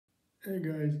Hey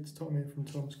guys, it's Tommy from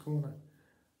Tom's Corner.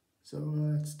 So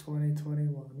it's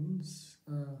 2021's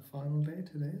final day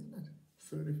today, isn't it?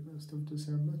 31st of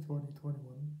December 2021,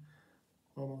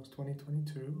 almost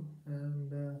 2022.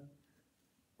 And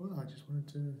well, I just wanted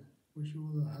to wish you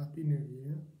all a happy new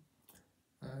year.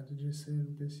 To just say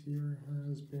that this year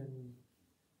has been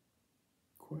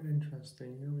quite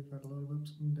interesting. You know, we've had a lot of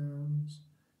ups and downs,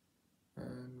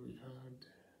 and we've had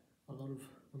a lot of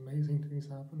amazing things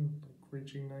happen, like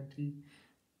reaching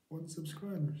 91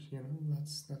 subscribers. You know,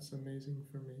 that's amazing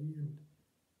for me, and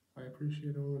I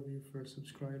appreciate all of you for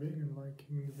subscribing and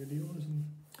liking the videos and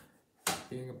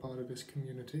being a part of this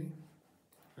community.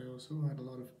 I also had a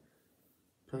lot of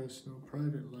personal,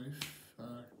 private life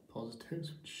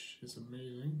positives, which is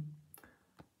amazing.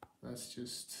 That's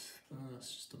just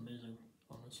amazing,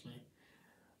 honestly.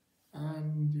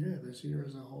 And yeah, this year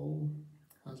as a whole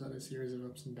has had a series of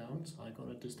ups and downs. I got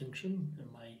a distinction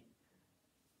in my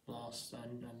last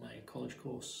on my college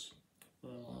course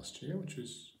last year, which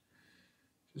was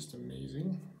just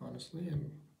amazing, honestly, and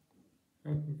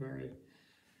I'm very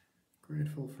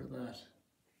grateful for that.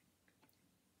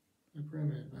 I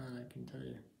permit that, I can tell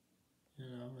you, you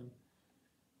know, and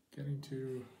getting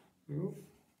to, oh,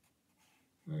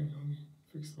 hang on, let me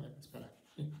fix the light, that's better.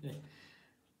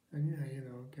 And yeah, you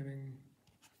know, getting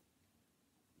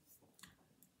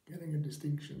a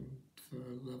distinction for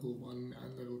level 1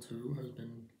 and level 2 has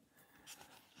been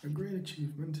a great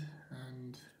achievement,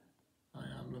 and I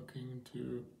am looking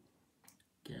to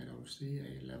get obviously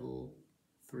a level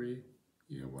 3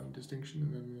 year 1 distinction,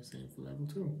 and then the same for level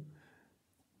 2.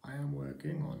 I am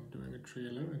working on doing a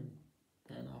trailer, and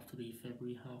then after the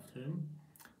February half term,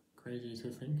 crazy to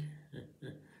think,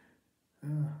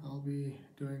 I'll be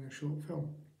doing a short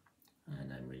film,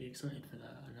 and I'm really excited for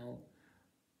that, and I'll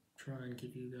try and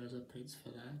give you guys updates for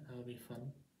that. That'll be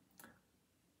fun.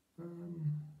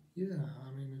 Yeah,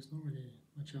 I mean, there's not really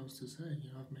much else to say.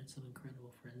 You know, I've made some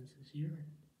incredible friends this year.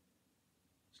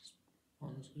 Just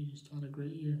honestly, just had a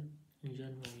great year in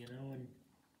general, you know, and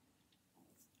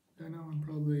I know I'm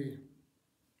probably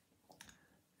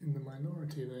in the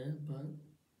minority there, but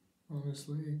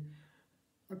honestly,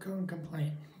 I can't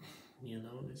complain. You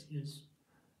know, this year's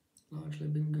largely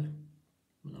been good.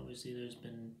 And obviously there's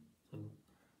been some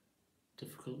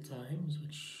difficult times,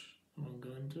 which I won't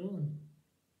go into, and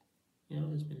you know,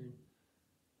 there's been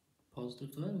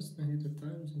positive times, negative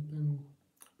times, there's been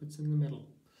bits in the middle.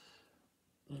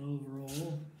 But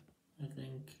overall, I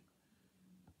think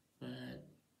that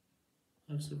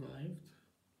I've survived,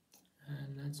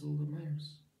 and that's all that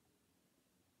matters.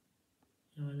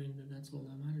 You know, I think that's all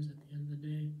that matters at the end of the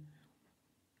day,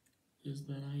 is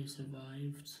that I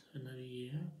survived another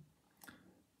year.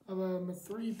 I've had my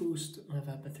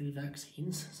 3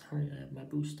 vaccines. Sorry, I had my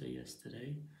booster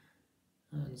yesterday,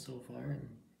 and so far I'm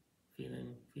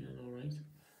feeling alright.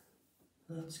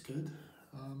 That's good.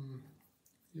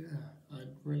 Yeah,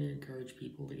 I'd really encourage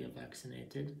people to get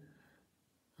vaccinated.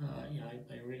 Yeah,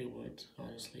 I really would.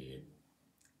 Honestly,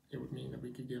 it would mean that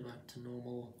we could get back to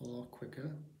normal a lot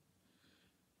quicker.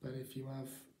 But if you have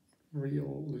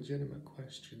real, legitimate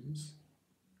questions,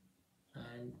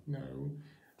 and no,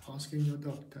 asking your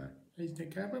doctor, is the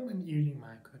government using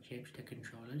microchips to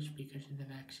control us because of the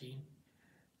vaccine?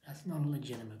 That's not a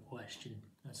legitimate question.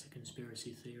 That's a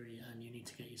conspiracy theory, and you need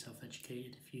to get yourself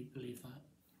educated if you believe that.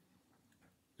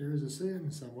 There is a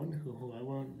certain someone who I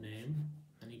won't name,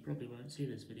 and he probably won't see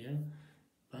this video,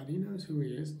 but he knows who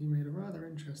he is. He made a rather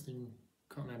interesting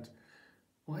comment.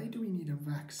 Why do we need a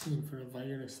vaccine for a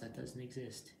virus that doesn't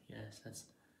exist? Yes,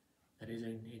 that is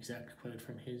an exact quote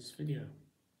from his video.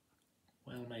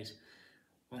 Well, mate,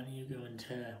 why don't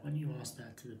you ask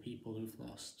that to the people who've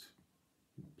lost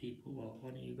people? Well, why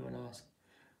don't you go and ask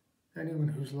anyone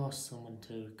who's lost someone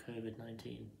to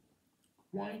COVID-19?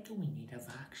 Why do we need a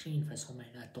vaccine for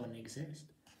something that doesn't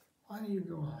exist? Why don't you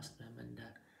go ask them and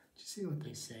just see what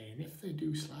they say? And if they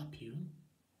do slap you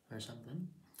or something,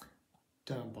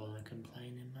 don't bother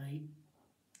complaining, mate.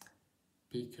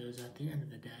 Because at the end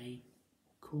of the day,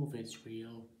 COVID's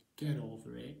real. Get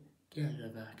over it. Get the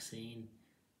vaccine.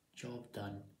 Job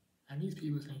done. And these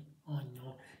people saying, "Oh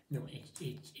no, it's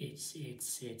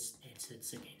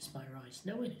against my rights."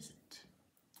 No, it isn't.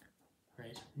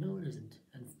 Right? No, it isn't.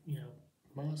 And you know,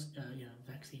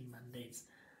 vaccine mandates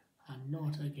are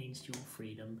not against your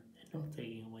freedom. They're not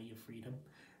taking away your freedom.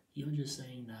 You're just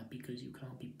saying that because you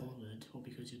can't be bothered or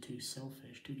because you're too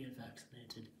selfish to get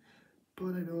vaccinated.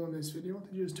 But I don't want this video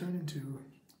to just turn into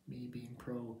me being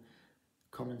pro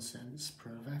common sense,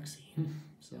 pro vaccine.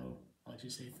 So I'll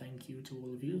just say thank you to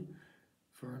all of you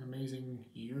for an amazing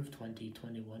year of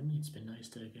 2021. It's been nice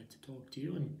to get to talk to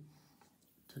you and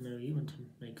to know you and to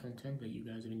make content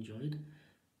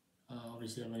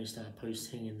obviously I've only started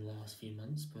posting in the last few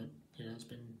months, but you know, it's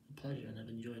been a pleasure and I've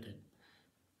enjoyed it.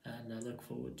 And I look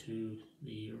forward to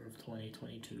the year of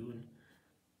 2022. And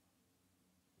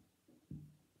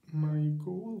my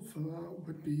goal for that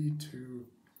would be to,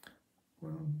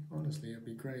 well, honestly, it'd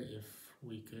be great if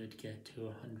we could get to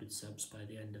 100 subs by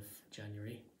the end of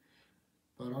January.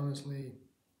 But honestly,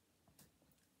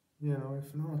 you know,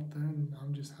 if not, then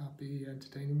I'm just happy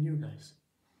entertaining you guys.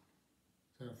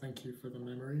 So thank you for the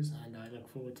memories, and I look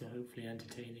forward to hopefully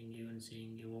entertaining you and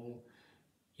seeing you all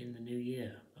in the new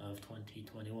year of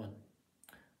 2021.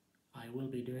 I will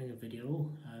be doing a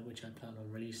video which I plan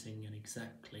on releasing at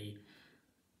exactly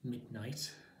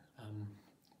midnight,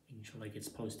 making sure like it's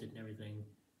posted and everything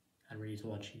and ready to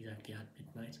watch exactly at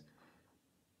midnight.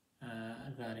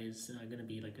 That is going to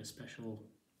be like a special,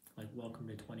 like welcome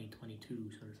to 2022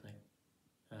 sort of thing.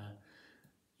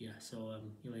 Yeah, so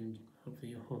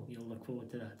hopefully you'll look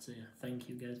forward to that. So yeah, thank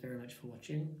you guys very much for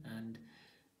watching, and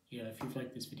yeah, if you've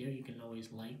liked this video, you can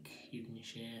always like, you can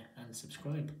share and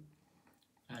subscribe,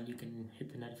 and you can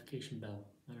hit the notification bell.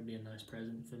 That'll be a nice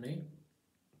present for me.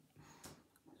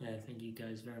 Thank you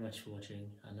guys very much for watching,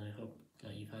 and I hope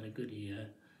that you've had a good year,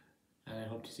 and I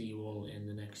hope to see you all in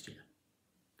the next year.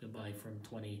 Goodbye from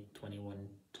 2021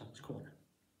 Tom's Corner,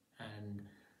 and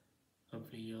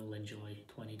hopefully you'll enjoy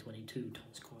 2022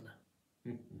 Tom's Corner.